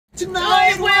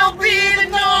Tonight will be the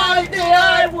night that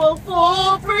I will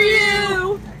fall for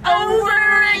you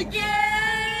over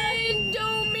again.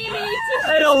 Don't mean me to.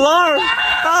 An alarm!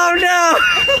 Oh no!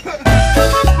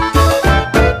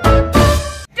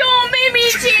 Don't make me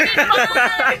change my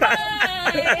mind.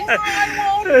 I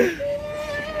won't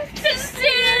just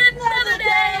see another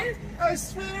day. I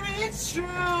swear it's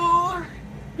true.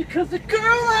 Because a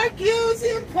girl like you's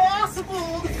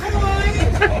impossible to find.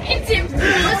 It's impossible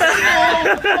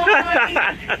to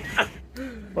find.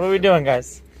 What are we doing,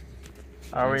 guys?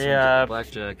 Are we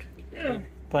blackjack?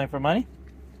 playing for money?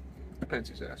 Depends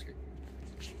who's asking.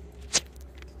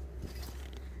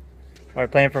 Are we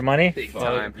playing for money? Big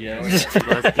time. Yeah.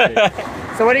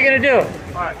 So what are you gonna do?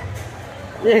 Alright.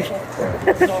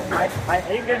 So I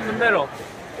aim it in the middle.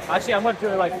 Actually, I'm gonna do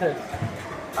it like this.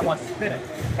 I want to spin it.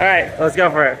 All right, let's go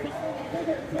for it.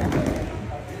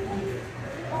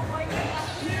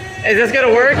 Is this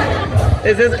gonna work?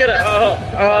 Is this gonna?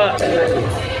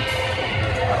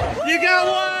 You got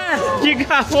one! You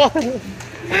got one!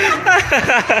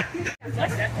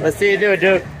 Let's see you do it,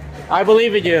 Duke. I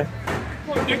believe in you.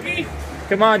 Come on, Dookie.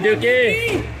 Come on,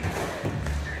 Dookie.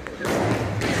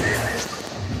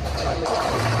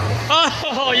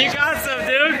 Oh, you got some,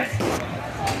 Duke.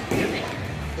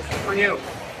 For you.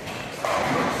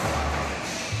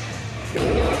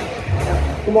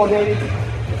 Come on, baby.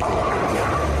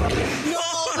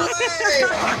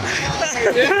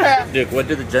 Duke, what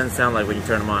do the gens sound like when you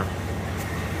turn them on?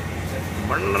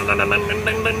 I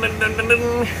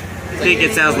think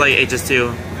it sounds like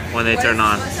HS2 when they turn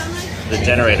on the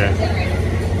generator.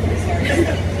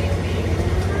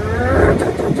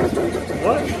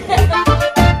 What?